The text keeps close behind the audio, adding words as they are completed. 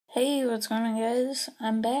Hey, what's going on, guys?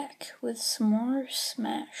 I'm back with some more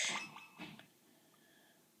Smash.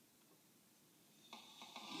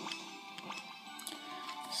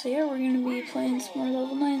 So yeah, we're gonna be playing some more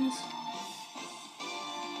level 9s.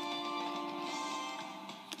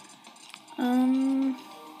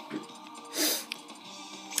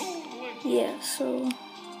 Yeah, so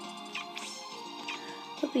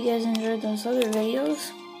hope you guys enjoyed those other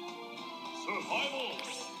videos.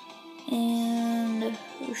 And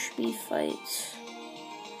who should we fight?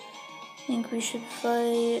 I think we should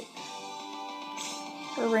fight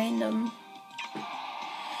a random.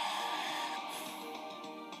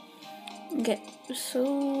 Okay,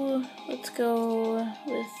 so let's go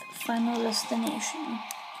with Final Destination.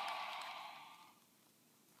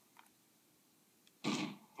 3,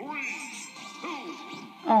 2,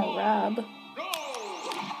 Oh, Rob. go!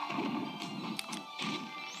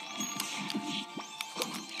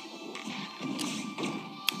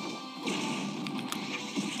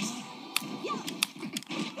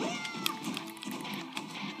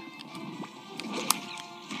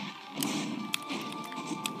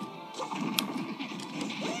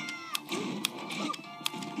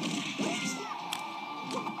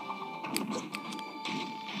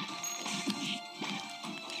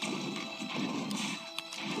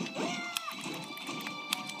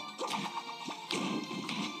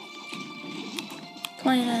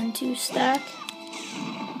 Playing on 2 stack.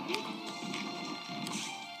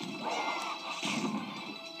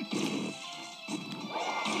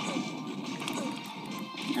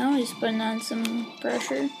 Now he's putting on some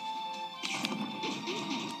pressure.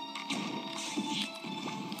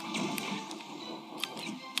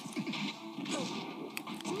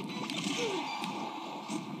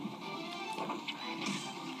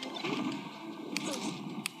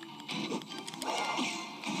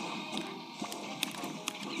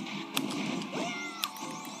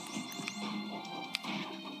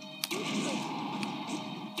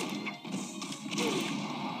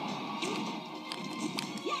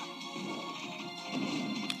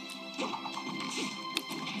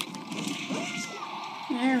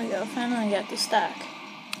 There we go, finally got the stack.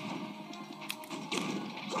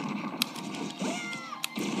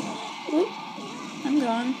 Oop, I'm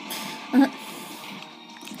gone.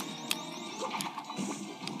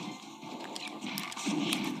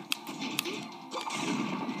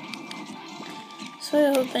 So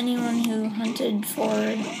I hope anyone who hunted for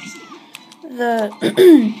the,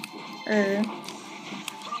 or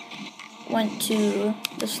went to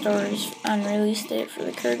the stores on release date for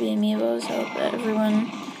the Kirby amiibos, I hope that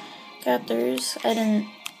everyone got theirs. I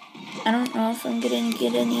don't know if I'm gonna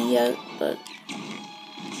get any yet, but,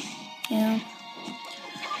 yeah.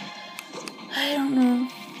 I don't know.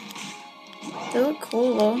 They look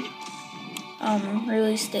cool though.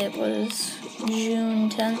 Release date was June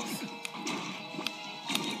 10th.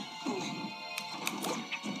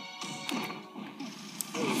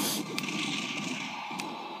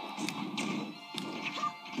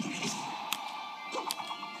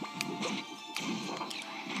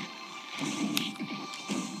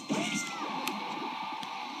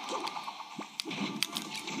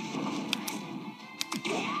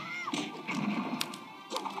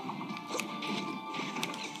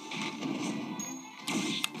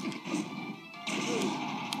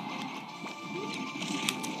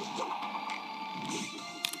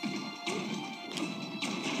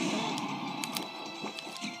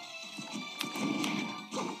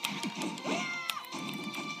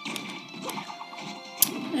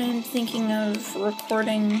 I'm thinking of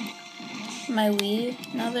recording my Wii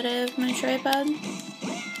now that I have my tripod.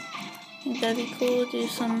 I think that'd be cool to do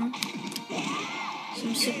some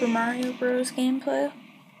Super Mario Bros. Gameplay.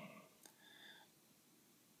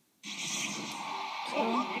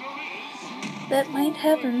 So, that might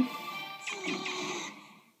happen.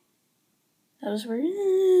 That was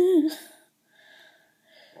weird.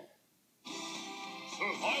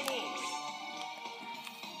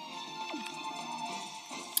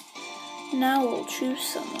 Now we'll choose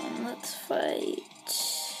someone. Let's fight.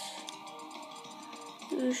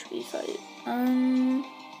 Who should we fight?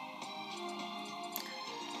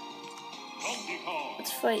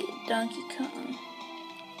 Let's fight Donkey Kong.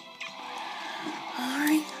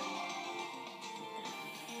 Alright.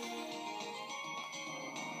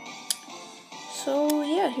 So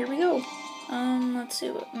yeah, here we go. Let's see,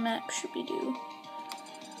 what map should we do?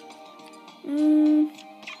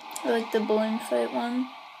 I like the balloon fight one.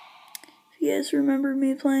 If you guys remember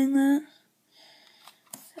me playing that,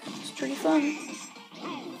 that was pretty fun. 2,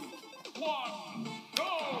 1,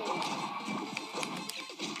 go!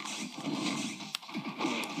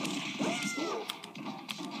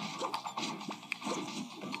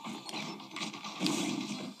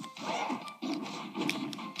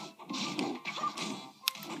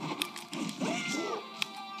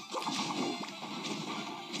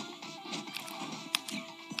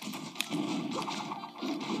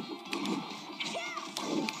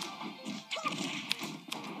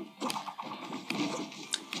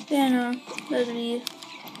 Yeah, no, that'd be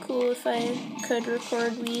cool if I could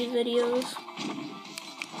record Wii videos.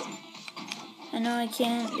 I know I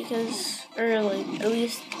can't because, or like, at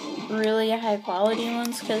least really high quality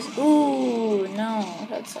ones, because, ooh, no,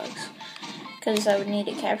 that sucks. Because I would need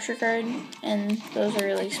a capture card, and those are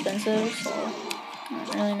really expensive, so I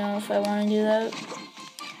don't really know if I want to do that.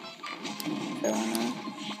 If I want to.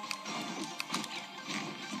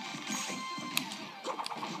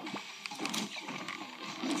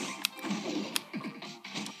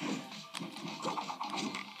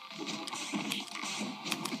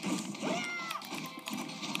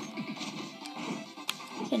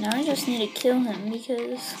 Okay, now I just need to kill him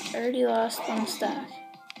because I already lost one stack.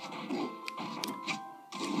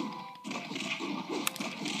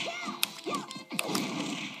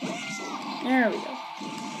 There we go.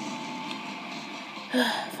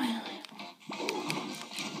 Finally.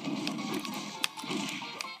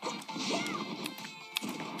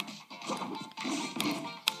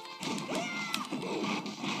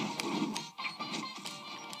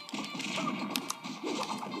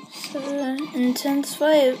 It's an intense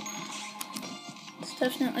fight. It's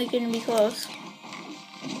definitely going to be close.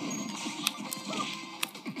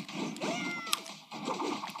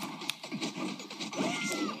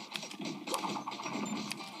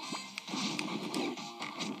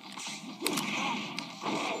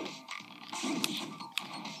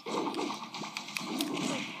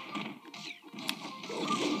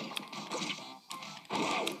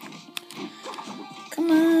 Come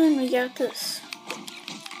on, we got this.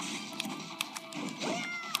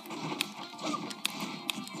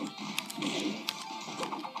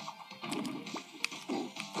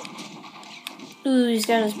 Ooh, he's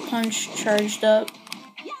got his punch charged up.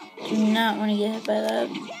 Do not want to get hit by that.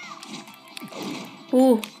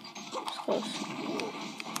 Ooh, it's close.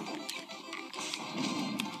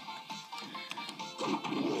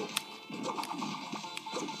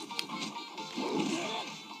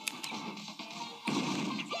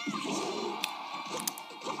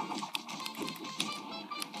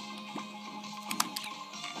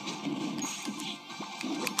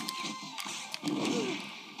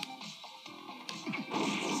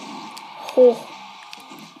 Oh.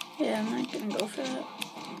 Yeah, I'm not gonna go for that.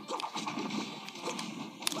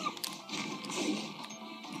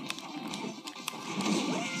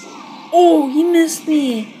 Oh, he missed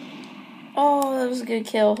me! Oh, that was a good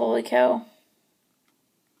kill. Holy cow.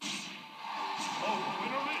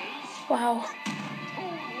 Wow.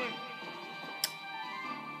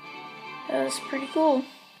 That was pretty cool.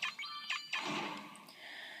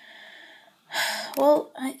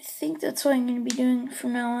 Well, I think that's what I'm going to be doing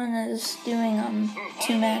from now on, is doing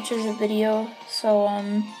 2 matches a video. So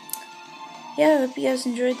yeah, I hope you guys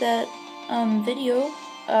enjoyed that video.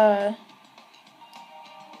 I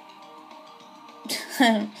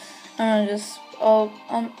don't know, just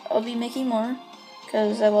I'll be making more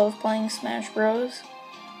because I love playing Smash Bros.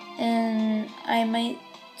 And I might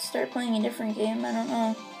start playing a different game. I don't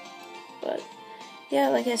know, but yeah,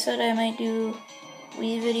 like I said, I might do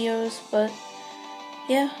Wii videos, but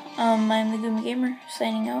yeah, I'm the Goomy Gamer,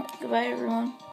 signing out. Goodbye, everyone.